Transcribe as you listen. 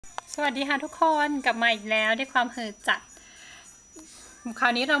สวัสดีค่ะทุกคนกลับมาอีกแล้วด้วยความเหิดจัดครา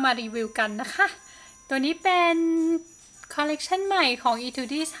วนี้เรามารีวิวกันนะคะตัวนี้เป็นคอลเลกชันใหม่ของ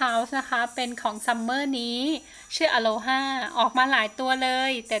Etude House นะคะเป็นของซัมเมอร์นี้ชื่อ Aloha ออกมาหลายตัวเล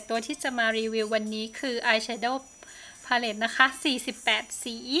ยแต่ตัวที่จะมารีวิววันนี้คือ Eyeshadow Palette นะคะ48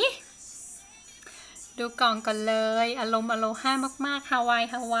สีดูกล่องก่อนเลยอารมณ์ Aloha มากๆฮาว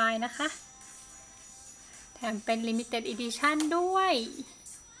ายนะคะแถมเป็น Limited Edition ด้วย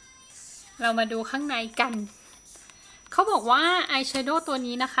เรามาดูข้างในกัน เขาบอกว่าอายแชโดว์ตัว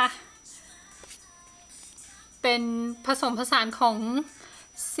นี้นะคะ เป็นผสมผสานของ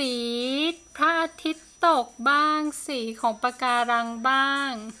สีพระอาทิตย์ตกบ้างสีของปะการังบ้า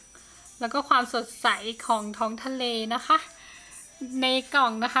ง แล้วก็ความสดใสของท้องทะเลนะคะ ในกล่อ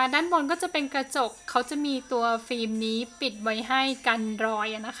งนะคะด้านบนก็จะเป็นกระจกเขาจะมีตัวฟิล์มนี้ปิดไว้ให้กันรอย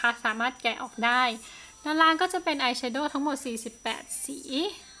นะคะสามารถแกะออกได้ด้านล่างก็จะเป็นอายแชโดว์ทั้งหมด48สี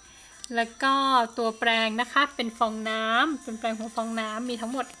แล้วก็ตัวแปรงนะคะเป็นฟองน้ำเป็นแปรงของฟองน้ำมีทั้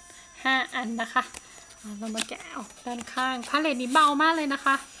งหมด5อันนะคะเรามาแกะออกด้านข้างพาเลตนี้เบามากเลยนะค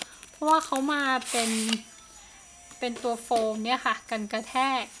ะเพราะว่าเขามาเป็นตัวโฟมเนี่ยค่ะกันกระแท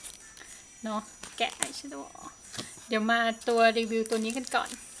กเนาะแกะอายแชโดว์เดี๋ยวมาตัวรีวิวตัวนี้กันก่อน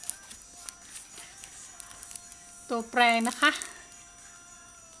ตัวแปรงนะคะ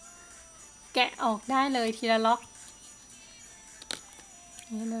แกะออกได้เลยทีละล็อก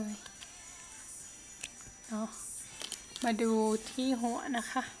นี่เลยมาดูที่หัวนะ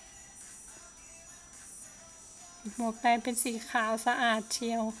คะหัวแปรงเป็นสีขาวสะอาดเชี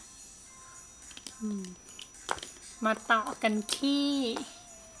ยวมาต่อกันที่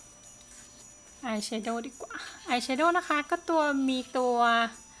อายแชโดว์ดีกว่าอายแชโดว์นะคะก็มีตัว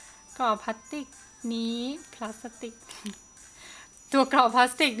กรอบพลาสติกนี้ตัวกรอบพลา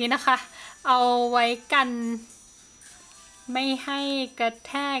สติกนี้นะคะเอาไว้กันไม่ให้กระแ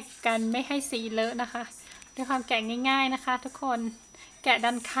ทกกันไม่ให้สีเลอะนะคะด้วยความแกะง่ายๆนะคะทุกคนแกะด้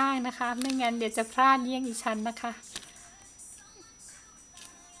านข้างนะคะไม่งั้นเดี๋ยวจะพลาดเยี่ยงอีชั้นนะคะ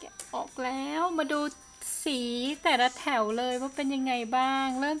แกะออกแล้วมาดูสีแต่ละแถวเลยว่าเป็นยังไงบ้าง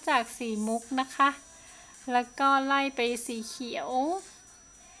เริ่มจากสีมุกนะคะแล้วก็ไล่ไปสีเขียว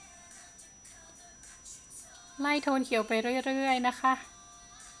ไล่โทนเขียวไปเรื่อยๆนะคะ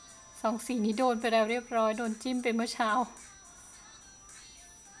2สีนี้โดนไปแล้วเรียบร้อยโดนจิ้มไปเมื่อเช้า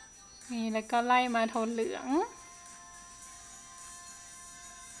นี่แล้วก็ไล่มาโทนเหลือง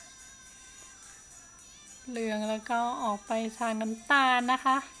แล้วก็ออกไปทางน้ำตาลนะค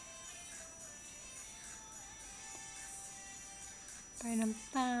ะไปน้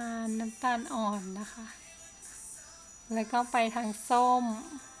ำตาลอ่อนนะคะแล้วก็ไปทางส้ม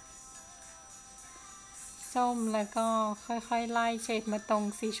แล้วก็ค่อยๆไล่เฉดมาตรง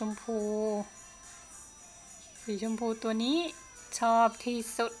สีชมพูตัวนี้ชอบที่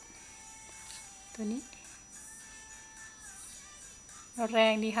สุดตัวนี้แร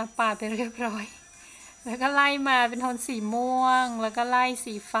งดีค่ะปาดไปเรียบร้อยแล้วก็ไล่มาเป็นโทนสีม่วงแล้วก็ไล่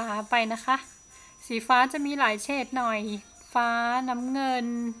สีฟ้าไปนะคะสีฟ้าจะมีหลายเฉดหน่อยฟ้าน้ำเงิน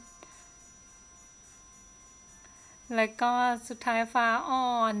แล้วก็สุดท้ายฟ้าอ่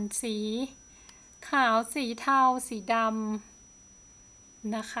อนสีขาวสีเทาสีด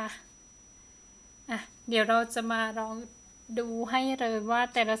ำนะคะเดี๋ยวเราจะมาลองดูให้เลยว่า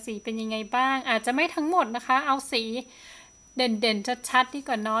แต่ละสีเป็นยังไงบ้างอาจจะไม่ทั้งหมดนะคะเอาสีเด่นๆชัดๆดีก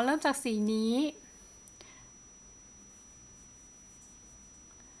ว่าเนาะเริ่มจากสีนี้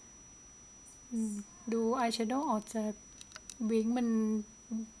ดูอายแชโดว์ออกจะวิ้งมัน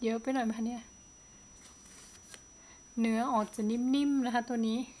เยอะไปหน่อยไหมคะเนี่ยเนื้อออกจะนิ่มๆนะคะตัว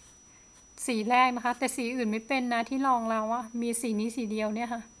นี้สีแรกนะคะแต่สีอื่นไม่เป็นนะที่ลองแล้วอะมีสีนี้สีเดียวเนี่ย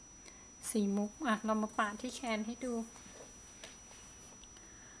ค่ะสีมุกเรามาปาดที่แคนให้ดู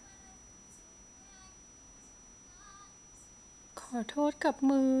ขอโทษกับ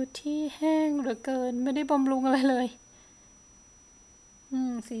มือที่แห้งเหลือเกินไม่ได้บำรุงอะไรเลย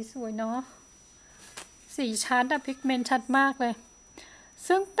สีสวยเนาะสีชัดพิกเมนต์ชัดมากเลย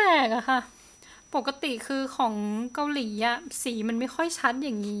ซึ่งแปลกอะค่ะปกติคือของเกาหลีอะสีมันไม่ค่อยชัดอ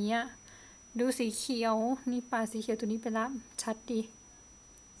ย่างนี้อะดูสีเขียวนี่ปาดสีเขียวตัวนี้ไปละชัดดี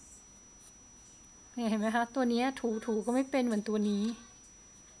เห็นไหมคะตัวนี้ถูก็ไม่เป็นเหมือนตัวนี้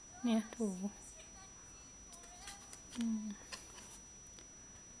เนี่ยถู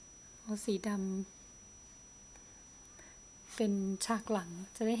เอาสีดำเป็นฉากหลัง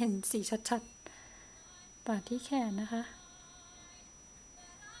จะได้เห็นสีชัดๆปาดที่แขนนะคะ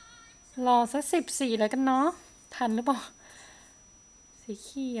รอสัก10 สีแล้วกันเนาะทันหรือเปล่าสีเ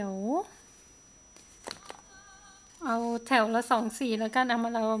ขียวเอาแถวละ2 สีแล้วกันเ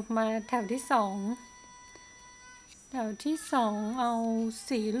รามาแถวที่2 แถวที่สองเอา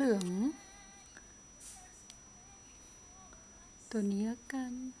สีเหลืองตัวนี้แล้วกั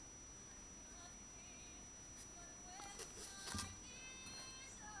น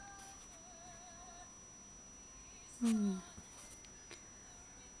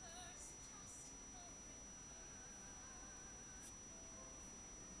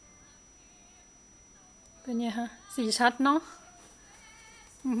เป็นไงคะสีชัดเนาะ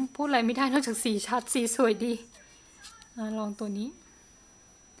พูดอะไรไม่ได้นอกจากสีชัดสีสวยดีลองตัวนี้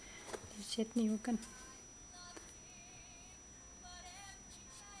เดี๋ยวเช็ดนิ้วกัน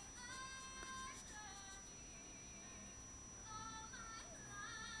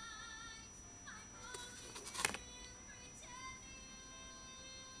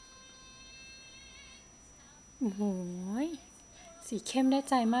โอ้โหสีเข้มได้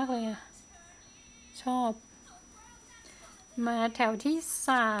ใจมากเลยอะชอบมาแถวที่ส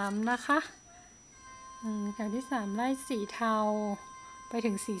ามนะคะแถวที่สามไล่สีเทาไป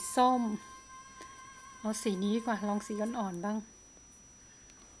ถึงสีส้มเอาสีนี้ดีกว่าลองสีอ่อนๆบ้าง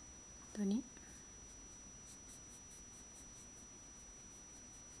ตัวนี้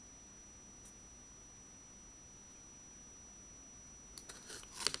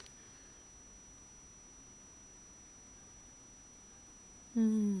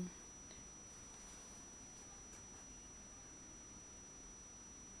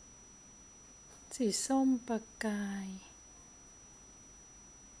สีส้มประกาย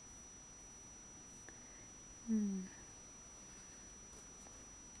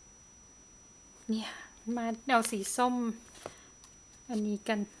เนี่ยมาเอาสีส้มอันนี้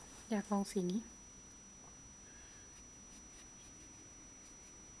กันอยากลองสีนี้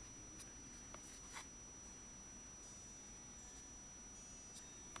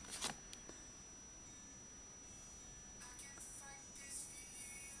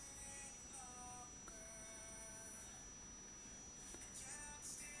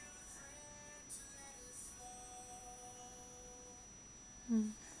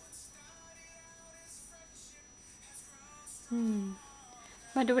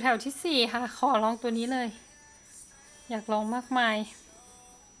มาดูแถวที่สี่ค่ะขอลองตัวนี้เลยอยากลองมากมาย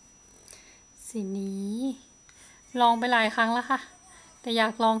สีนี้ลองไปหลายครั้งแล้วค่ะแต่อยา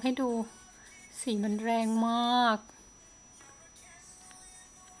กลองให้ดูสีมันแรงมาก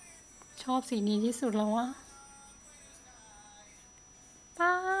ชอบสีนี้ที่สุดแล้วอะ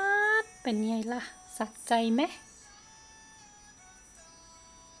ป๊าดเป็นไงล่ะสักใจไหม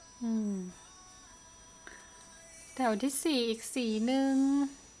แถวที่สี่อีกสีหนึ่ง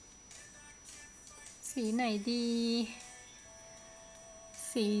สีไหนดี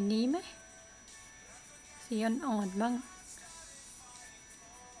สีนี้ไหมสีอ่อนๆบ้าง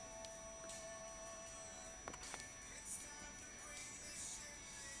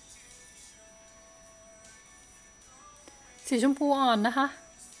สีชมพูอ่อนนะคะ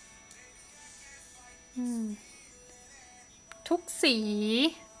ทุกสี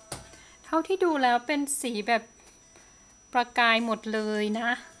เท่าที่ดูแล้วเป็นสีแบบประกายหมดเลยนะ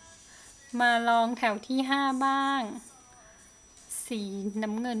มาลองแถวที่ห้าบ้างสีน้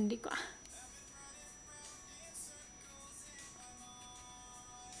ำเงินดีกว่า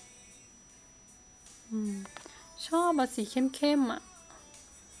ชอบสีเข้มๆอ่ะ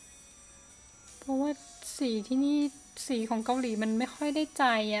เพราะว่าสีที่นี่สีของเกาหลีมันไม่ค่อยได้ใจ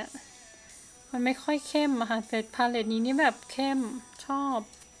อ่ะมันไม่ค่อยเข้มอะค่ะแต่พาเลตนี้นี่แบบเข้มชอบ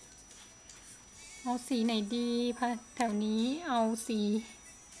เอาสีไหนดีแถวนี้เอาสี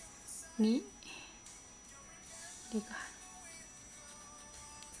นี้ดีกว่า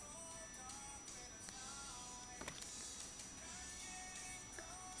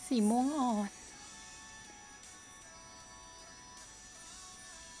สีม่วงอ่อน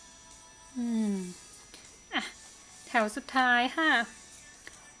แถวสุดท้ายค่ะ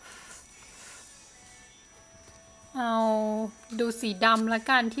เอาดูสีดำละ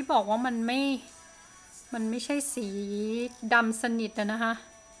กันที่บอกว่ามันไม่ใช่สีดำสนิทนะคะ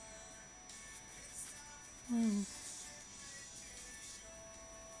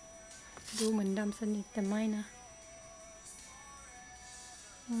ดูเหมือนดำสนิทแต่ไม่นะ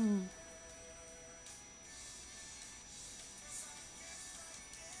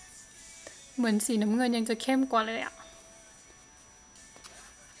เหมือนสีน้ำเงินยังจะเข้มกว่าเลยอ่ะ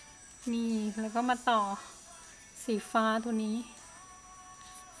นี่แล้วก็มาต่อสีฟ้าตัวนี้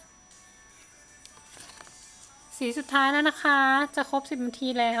สีสุดท้ายแล้วนะคะจะครบ10 นาที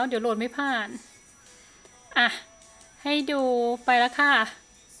แล้วเดี๋ยวโหลดไม่ผ่านอ่ะให้ดูไปแล้วค่ะ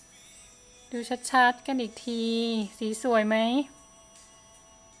ดูชัดๆกันอีกทีสีสวยไหม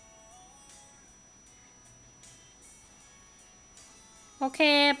โอ เค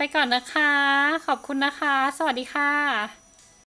ไปก่อนนะคะขอบคุณนะคะสวัสดีค่ะ